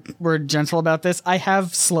said we're gentle about this. I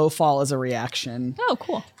have slow fall as a reaction. Oh,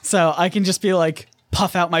 cool. So I can just be like,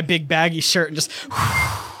 puff out my big baggy shirt and just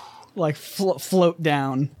like float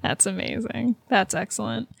down. That's amazing. That's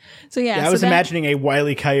excellent. So yeah, Yeah, I so was that- imagining a Wile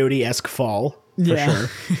E. Coyote-esque fall. For Yeah. sure.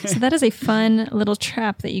 So that is a fun little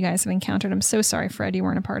trap that you guys have encountered. I'm so sorry, Fred, you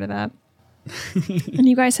weren't a part of that. And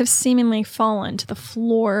you guys have seemingly fallen to the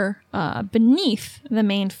floor beneath the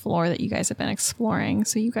main floor that you guys have been exploring.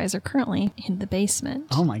 So you guys are currently in the basement.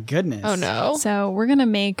 Oh my goodness. Oh no. So we're going to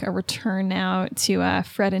make a return now to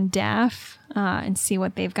Fred and Daff and see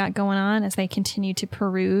what they've got going on as they continue to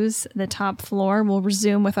peruse the top floor. We'll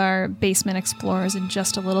resume with our basement explorers in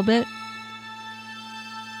just a little bit.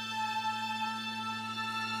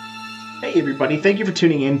 Hey everybody, thank you for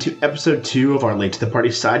tuning in to episode 2 of our Late to the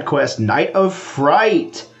Party side quest, Night of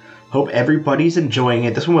Fright. Hope everybody's enjoying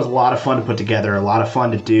it. This one was a lot of fun to put together, a lot of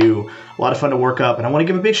fun to do, a lot of fun to work up, and I want to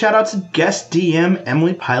give a big shout out to guest DM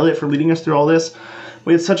Emily Pilot for leading us through all this.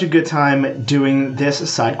 We had such a good time doing this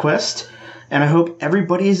side quest, and I hope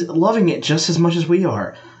everybody's loving it just as much as we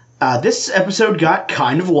are. This episode got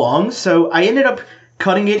kind of long, so I ended up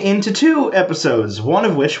cutting it into 2 episodes, one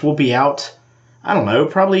of which will be out, I don't know,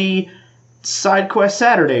 probably Side Quest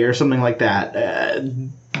Saturday or something like that.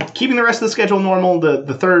 Keeping the rest of the schedule normal,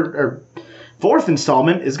 the third or fourth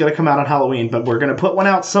installment is going to come out on Halloween, but we're going to put one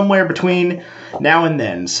out somewhere between now and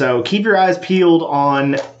then. So keep your eyes peeled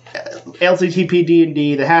on LCTP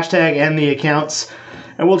D&D, the hashtag and the accounts,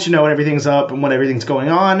 and we'll let you know when everything's up and when everything's going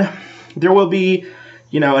on. There will be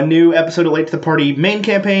a new episode of Late to the Party main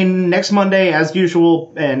campaign next Monday, as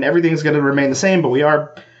usual, and everything's going to remain the same, but we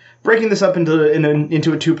are breaking this up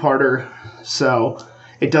into a two-parter, so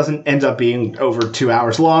it doesn't end up being over 2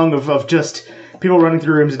 hours long of just people running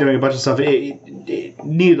through rooms and doing a bunch of stuff. It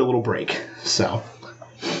needed a little break, so...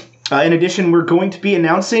 in addition, we're going to be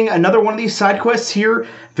announcing another one of these side quests here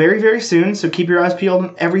very, very soon, so keep your eyes peeled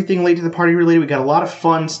on everything Late to the Party related. We got a lot of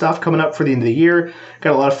fun stuff coming up for the end of the year.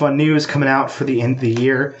 Got a lot of fun news coming out for the end of the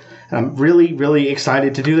year. And I'm really, really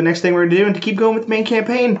excited to do the next thing we're going to do and to keep going with the main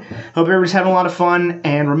campaign. Hope everybody's having a lot of fun.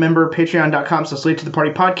 And remember, patreon.com/Late to the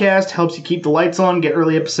Party podcast helps you keep the lights on, get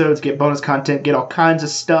early episodes, get bonus content, get all kinds of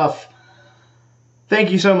stuff.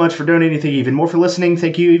 Thank you so much for donating. Thank you even more for listening.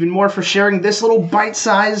 Thank you even more for sharing this little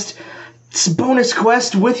bite-sized bonus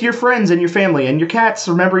quest with your friends and your family and your cats.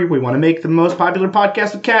 Remember, we want to make the most popular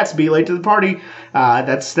podcast with cats be Late to the Party.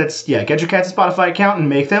 Get your cat's a Spotify account and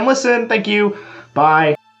make them listen. Thank you.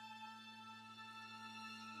 Bye.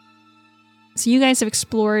 So you guys have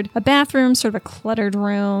explored a bathroom, sort of a cluttered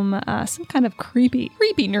room, some kind of creepy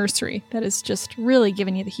nursery that has just really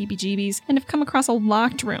given you the heebie-jeebies, and have come across a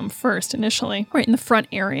locked room first initially, right in the front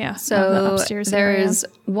area of the So upstairs there area. is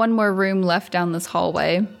one more room left down this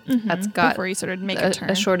hallway that's got Before you sort of make a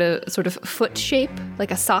turn. a sort of foot shape,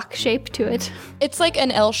 like a sock shape to it. It's like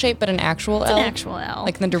an L shape, but an actual L. An actual L.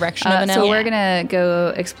 Like in the direction of an So L. we're gonna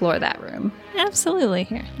go explore that room. Absolutely.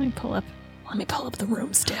 Here, let me pull up the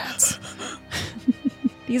room stats.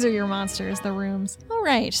 These are your monsters, the rooms. All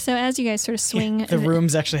right, so as you guys sort of swing... The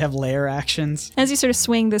rooms actually have layer actions. As you sort of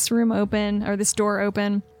swing this room open, or this door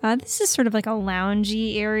open, this is sort of like a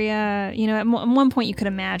loungy area. At one point you could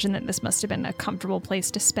imagine that this must have been a comfortable place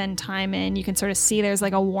to spend time in. You can sort of see there's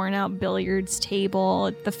like a worn out billiards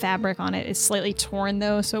table. The fabric on it is slightly torn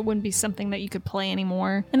though, so it wouldn't be something that you could play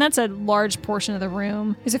anymore. And that's a large portion of the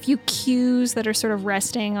room. There's a few cues that are sort of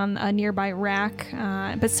resting on a nearby rack,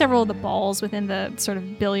 but several of the balls within the sort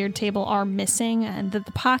of billiard table are missing, and the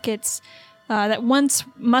pockets that once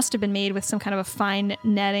must have been made with some kind of a fine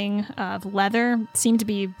netting of leather seem to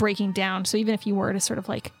be breaking down. So even if you were to sort of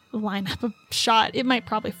like line up a shot, it might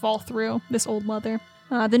probably fall through this old leather.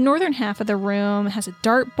 The northern half of the room has a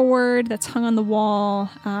dartboard that's hung on the wall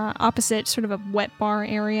opposite sort of a wet bar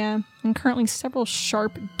area. And currently several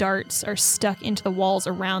sharp darts are stuck into the walls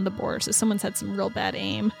around the board, so someone's had some real bad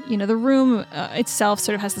aim. The room itself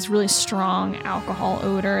sort of has this really strong alcohol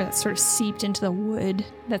odor that's sort of seeped into the wood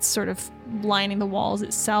that's sort of lining the walls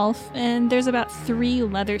itself. And there's about 3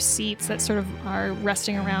 leather seats that sort of are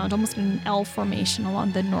resting around almost in an L formation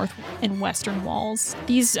along the north and western walls.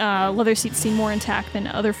 These leather seats seem more intact than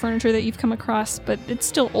other furniture that you've come across, but it's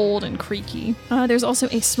still old and creaky. There's also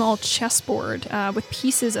a small chessboard with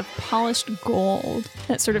pieces of polished gold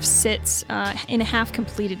that sort of sits in a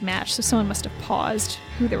half-completed match, so someone must have paused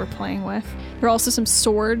who they were playing with. There are also some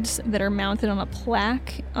swords that are mounted on a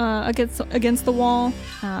plaque against the wall,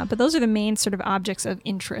 but those are the main sort of objects of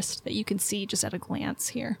interest that you can see just at a glance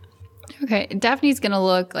here. Okay, Daphne's gonna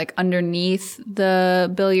look like underneath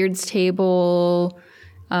the billiards table,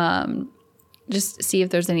 just see if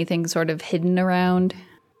there's anything sort of hidden around.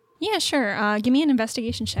 Yeah, sure. Give me an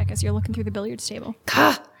investigation check as you're looking through the billiards table.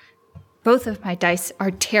 Both of my dice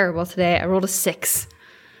are terrible today. I rolled a 6.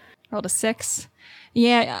 Rolled a 6.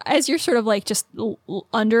 Yeah, as you're sort of like just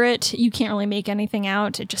under it, you can't really make anything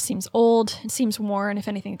out. It just seems old. It seems worn. If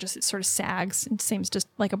anything, it sort of sags. It seems just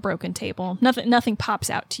like a broken table. Nothing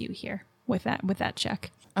pops out to you here with that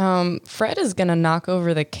check. Fred is gonna knock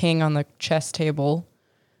over the king on the chess table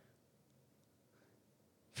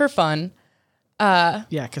for fun. Yeah,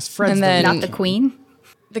 because Fred's And then- Not the queen.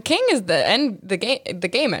 The king is the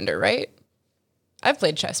game ender, right? I've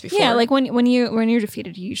played chess before. Yeah, like when you're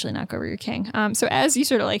defeated, you usually knock over your king. So as you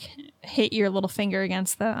sort of like hit your little finger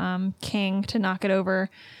against the king to knock it over,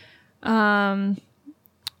 you're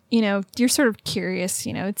sort of curious.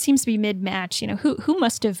 It seems to be mid-match. Who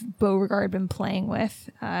must have Beauregard been playing with?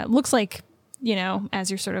 It looks like as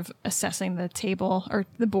you're sort of assessing the table or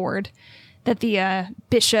the board, that the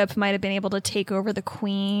bishop might have been able to take over the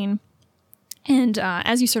queen. And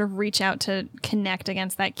as you sort of reach out to connect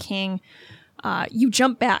against that king, you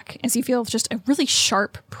jump back as you feel just a really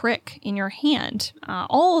sharp prick in your hand.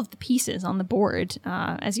 All of the pieces on the board,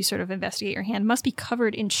 as you sort of investigate your hand, must be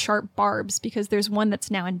covered in sharp barbs because there's one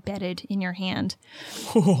that's now embedded in your hand.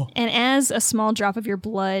 And as a small drop of your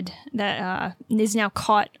blood that is now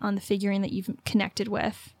caught on the figurine that you've connected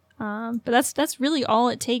with. But that's really all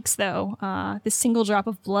it takes, though. This single drop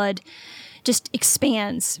of blood just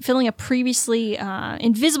expands, filling a previously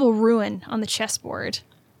invisible ruin on the chessboard.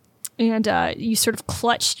 And you sort of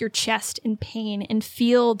clutch your chest in pain and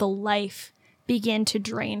feel the life begin to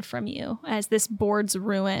drain from you as this board's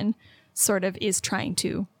ruin sort of is trying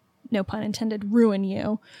to, no pun intended, ruin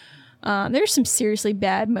you. There's some seriously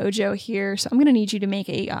bad mojo here, so I'm going to need you to make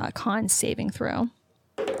a con saving throw.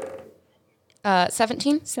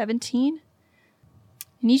 17. 17.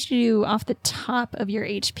 I need you to, off the top of your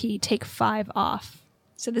HP, take 5 off.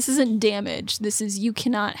 So this isn't damage. This is you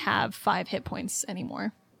cannot have 5 hit points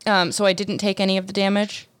anymore. So I didn't take any of the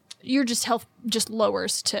damage? Your health just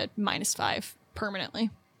lowers to -5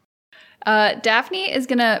 permanently. Daphne is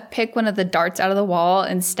gonna pick one of the darts out of the wall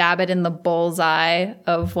and stab it in the bullseye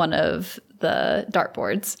of one of the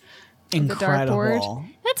dartboards. Incredible. dartboard.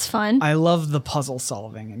 That's fun. I love the puzzle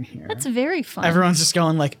solving in here. That's very fun. Everyone's just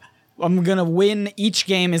going like, I'm going to win each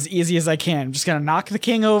game as easy as I can. I'm just going to knock the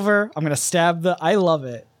king over. I'm going to stab I love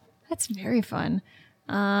it. That's very fun.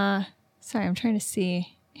 Sorry, I'm trying to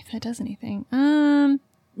see if that does anything.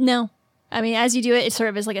 No. I mean, as you do it, it sort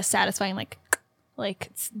of is like a satisfying, like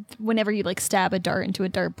it's whenever you like stab a dart into a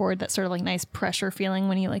dartboard, that sort of like nice pressure feeling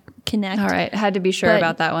when you like connect. All right, had to be sure But-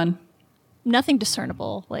 about that one. Nothing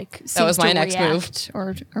discernible. Like That was seems to my next react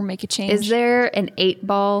or make a change. Is there an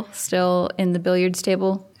 8-ball still in the billiards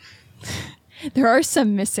table? There are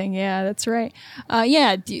some missing. Yeah, that's right.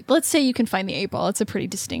 Yeah, let's say you can find the 8-ball. It's a pretty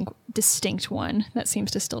distinct one that seems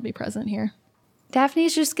to still be present here.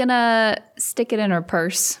 Daphne's just gonna stick it in her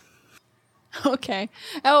purse. Okay.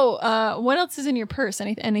 Oh, what else is in your purse?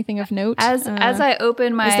 Anything of note? As I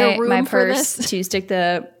open there room my for purse this? to stick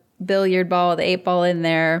the billiard ball, the 8-ball in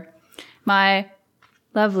there, my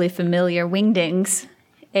lovely familiar Wingdings,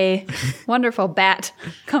 a wonderful bat,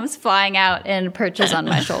 comes flying out and perches on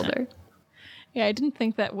my shoulder. Yeah, I didn't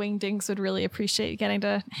think that Wingdings would really appreciate getting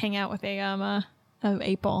to hang out with a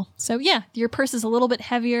 8-ball. So yeah, your purse is a little bit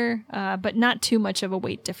heavier, but not too much of a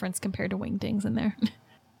weight difference compared to Wingdings in there.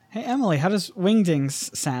 Hey, Emily, how does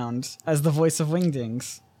Wingdings sound as the voice of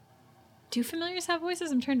Wingdings? Do familiars have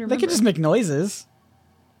voices? I'm trying to They remember. could just make noises.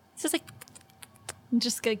 It's just like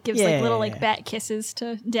just gives Yeah. like little like bat kisses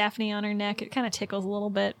to Daphne on her neck. It kind of tickles a little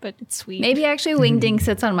bit, but it's sweet. Maybe actually Wingding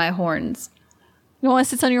sits on my horns. You want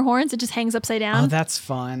to sit on your horns? It just hangs upside down. Oh, that's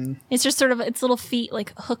fun. It's just sort of its little feet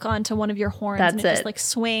like hook onto one of your horns, and That's it just it. like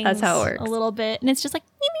swings. That's how it works. a little bit, and it's just like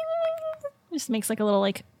it just makes like a little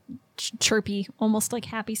like chirpy, almost like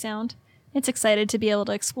happy sound. It's excited to be able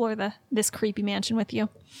to explore this creepy mansion with you.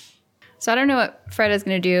 So I don't know what Fred is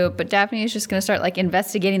going to do, but Daphne is just going to start like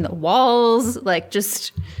investigating the walls, like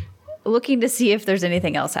just looking to see if there's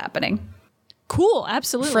anything else happening. Cool,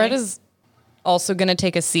 absolutely. Fred is also going to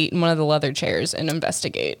take a seat in one of the leather chairs and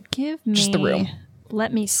investigate. Give me just the room.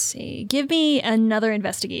 Let me see. Give me another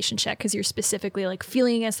investigation check because you're specifically like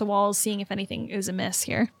feeling against the walls, seeing if anything is amiss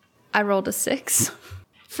here. I rolled a 6.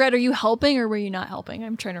 Fred, are you helping or were you not helping?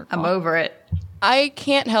 I'm trying to recall. I'm over it. I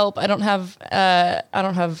can't help. I don't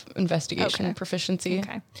have investigation Okay. proficiency.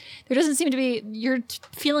 Okay. There doesn't seem to be, you're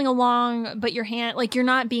feeling along, but your hand, like you're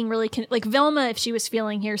not being really, like Velma, if she was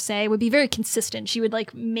feeling here, say, would be very consistent. She would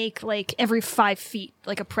like make like every 5 feet,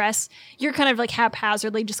 like a press. You're kind of like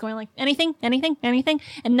haphazardly just going like anything,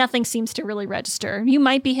 and nothing seems to really register. You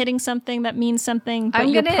might be hitting something that means something, but I'm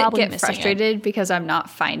you're going to probably get missing it. frustrated because I'm not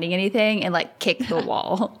finding anything and like kick the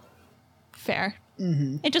wall. Fair.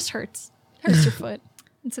 It just hurts. Hurts your foot.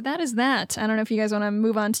 And so that is that. I don't know if you guys want to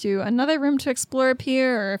move on to another room to explore up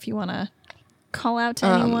here, or if you want to call out to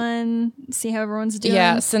anyone, see how everyone's doing.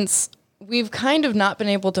 Yeah, since we've kind of not been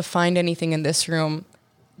able to find anything in this room,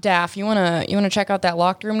 Daff, you wanna check out that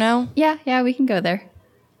locked room now? Yeah, we can go there.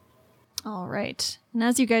 All right. And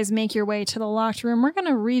as you guys make your way to the locked room, we're going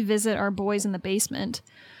to revisit our boys in the basement.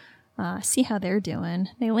 See how they're doing.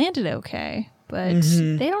 They landed okay, but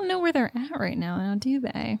they don't know where they're at right now, do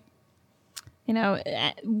they? You know,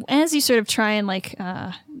 as you sort of try and like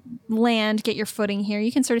land, get your footing here,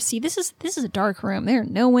 you can sort of see this is a dark room. There are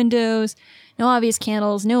no windows, no obvious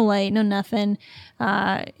candles, no light, no nothing.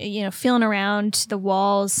 You know, feeling around, the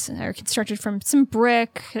walls are constructed from some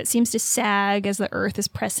brick that seems to sag as the earth is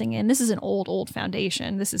pressing in. This is an old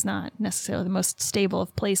foundation. This is not necessarily the most stable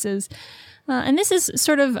of places. And this is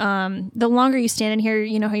sort of, the longer you stand in here,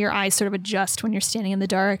 you know how your eyes sort of adjust when you're standing in the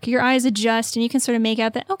dark. Your eyes adjust and you can sort of make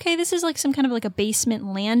out that, okay, this is like some kind of like a basement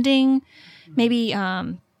landing, maybe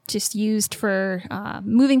just used for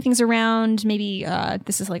moving things around. Maybe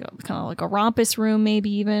this is like kind of like a rompus room, maybe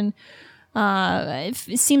even. It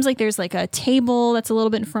seems like there's like a table that's a little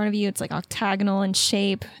bit in front of you. It's like octagonal in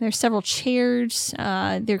shape. There's several chairs.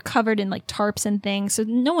 They're covered in like tarps and things. So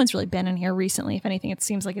no one's really been in here recently. If anything, it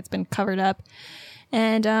seems like it's been covered up.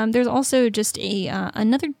 And there's also just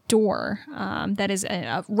another door that is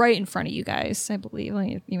right in front of you guys, I believe. Let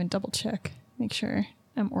me even double check, make sure.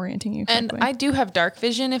 I'm orienting you And correctly. I do have dark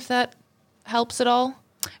vision if that helps at all.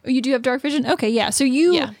 Oh, you do have dark vision? Okay, yeah. So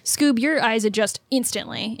you, Yeah. Scoob, your eyes adjust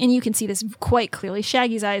instantly, and you can see this quite clearly.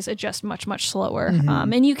 Shaggy's eyes adjust much, much slower.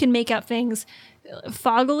 And you can make out things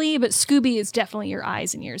foggily, but Scooby is definitely your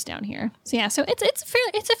eyes and ears down here. So yeah, so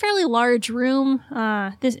it's a fairly large room.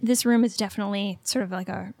 This room is definitely sort of like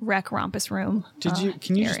a rec rompus room. Can you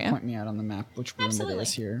just area. point me out on the map which room Absolutely. it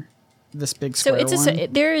is here? This big So square it's one?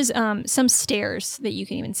 there is some stairs that you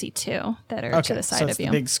can even see too that are to the side so of it's you.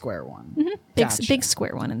 the big square one. Big, Gotcha. big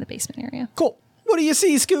square one in the basement area. Cool. What do you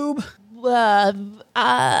see, Scoob?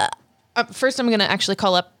 First, I'm going to actually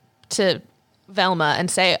call up to Velma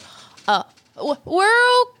and say, we're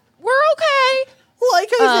okay. Like,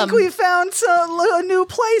 I think we found a new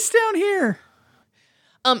place down here.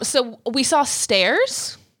 So we saw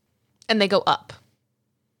stairs, and they go up.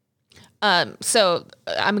 So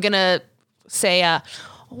I'm gonna say,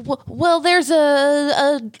 well, there's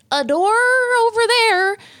a door over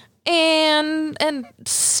there, and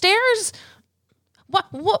stairs.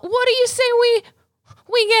 What do you say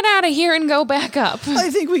we get out of here and go back up?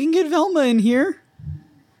 I think we can get Velma in here.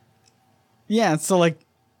 Yeah, so like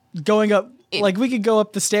going up, like we could go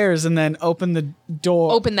up the stairs and then open the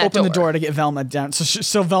door. Open the door door to get Velma down.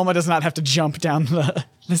 So Velma does not have to jump down the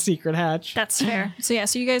secret hatch. That's fair. So yeah,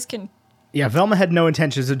 so you guys can. Yeah, Velma had no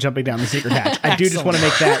intentions of jumping down the secret hatch. I do just want to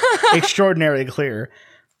make that extraordinarily clear.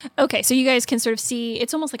 Okay, so you guys can sort of see,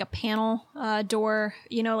 it's almost like a panel door,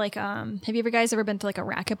 you know, like, have you ever been to like a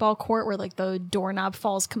racquetball court where like the doorknob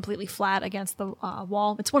falls completely flat against the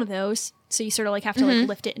wall? It's one of those. So you sort of like have to like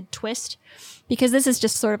lift it and twist, because this is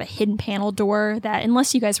just sort of a hidden panel door that,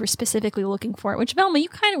 unless you guys were specifically looking for it, which Velma, you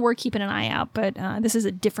kind of were keeping an eye out, but this is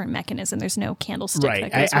a different mechanism. There's no candlestick. Right.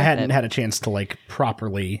 That goes I with hadn't it. had a chance to like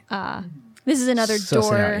properly. This is another suss it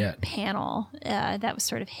out door yet. panel that was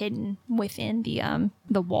sort of hidden within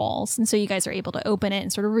the walls, and so you guys are able to open it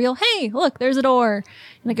and sort of reveal, hey, look, there's a door,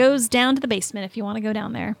 and it goes down to the basement if you want to go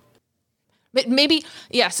down there. But maybe,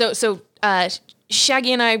 yeah. So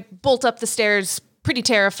Shaggy and I bolt up the stairs, pretty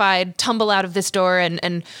terrified, tumble out of this door,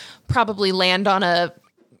 and probably land on an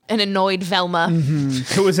annoyed Velma.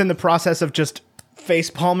 Who was in the process of just face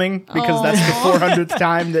palming because that's the 400th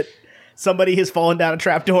time that somebody has fallen down a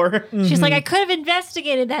trapdoor. She's like, I could have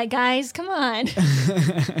investigated that, guys. Come on.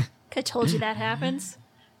 Could have told you that happens.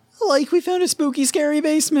 Like, we found a spooky, scary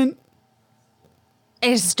basement.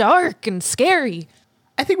 It's dark and scary.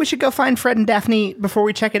 I think we should go find Fred and Daphne before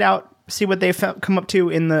we check it out. See what they've come up to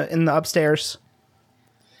in the upstairs.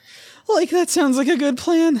 Like, that sounds like a good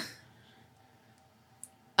plan.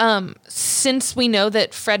 Since we know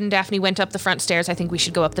that Fred and Daphne went up the front stairs, I think we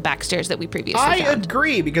should go up the back stairs that we previously I found.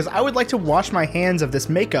 agree, because I would like to wash my hands of this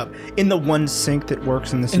makeup in the one sink that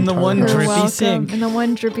works in this In the entire one house. drippy sink. In the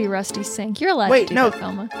one drippy, rusty sink. You're allowed Wait, to do no, that,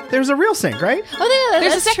 Velma. there's a real sink, right? Oh,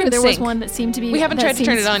 There's a that's true. second There was sink. one that seemed to be. We haven't that tried to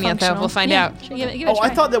turn seems it on yet, though. functional. We'll find Yeah, out. sure, give it a Oh, I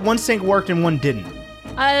try. thought that one sink worked and one didn't.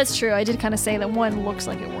 That's true. I did kind of say that one looks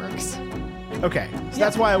like it works. Okay, so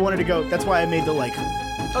that's why I wanted to go. That's why I made the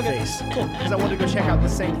face. Cool. Because I wanted to go check out the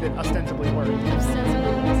sink that ostensibly worked.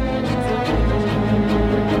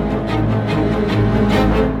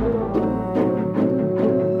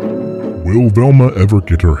 Will Velma ever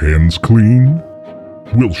get her hands clean?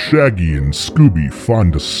 Will Shaggy and Scooby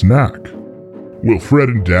find a snack? Will Fred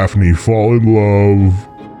and Daphne fall in love?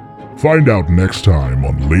 Find out next time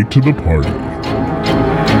on Late to the Party.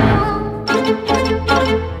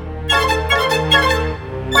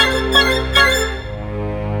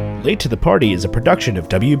 Late to the Party is a production of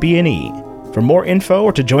WBNE. For more info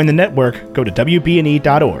or to join the network, go to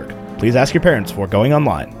WBNE.org. Please ask your parents before going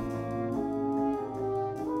online.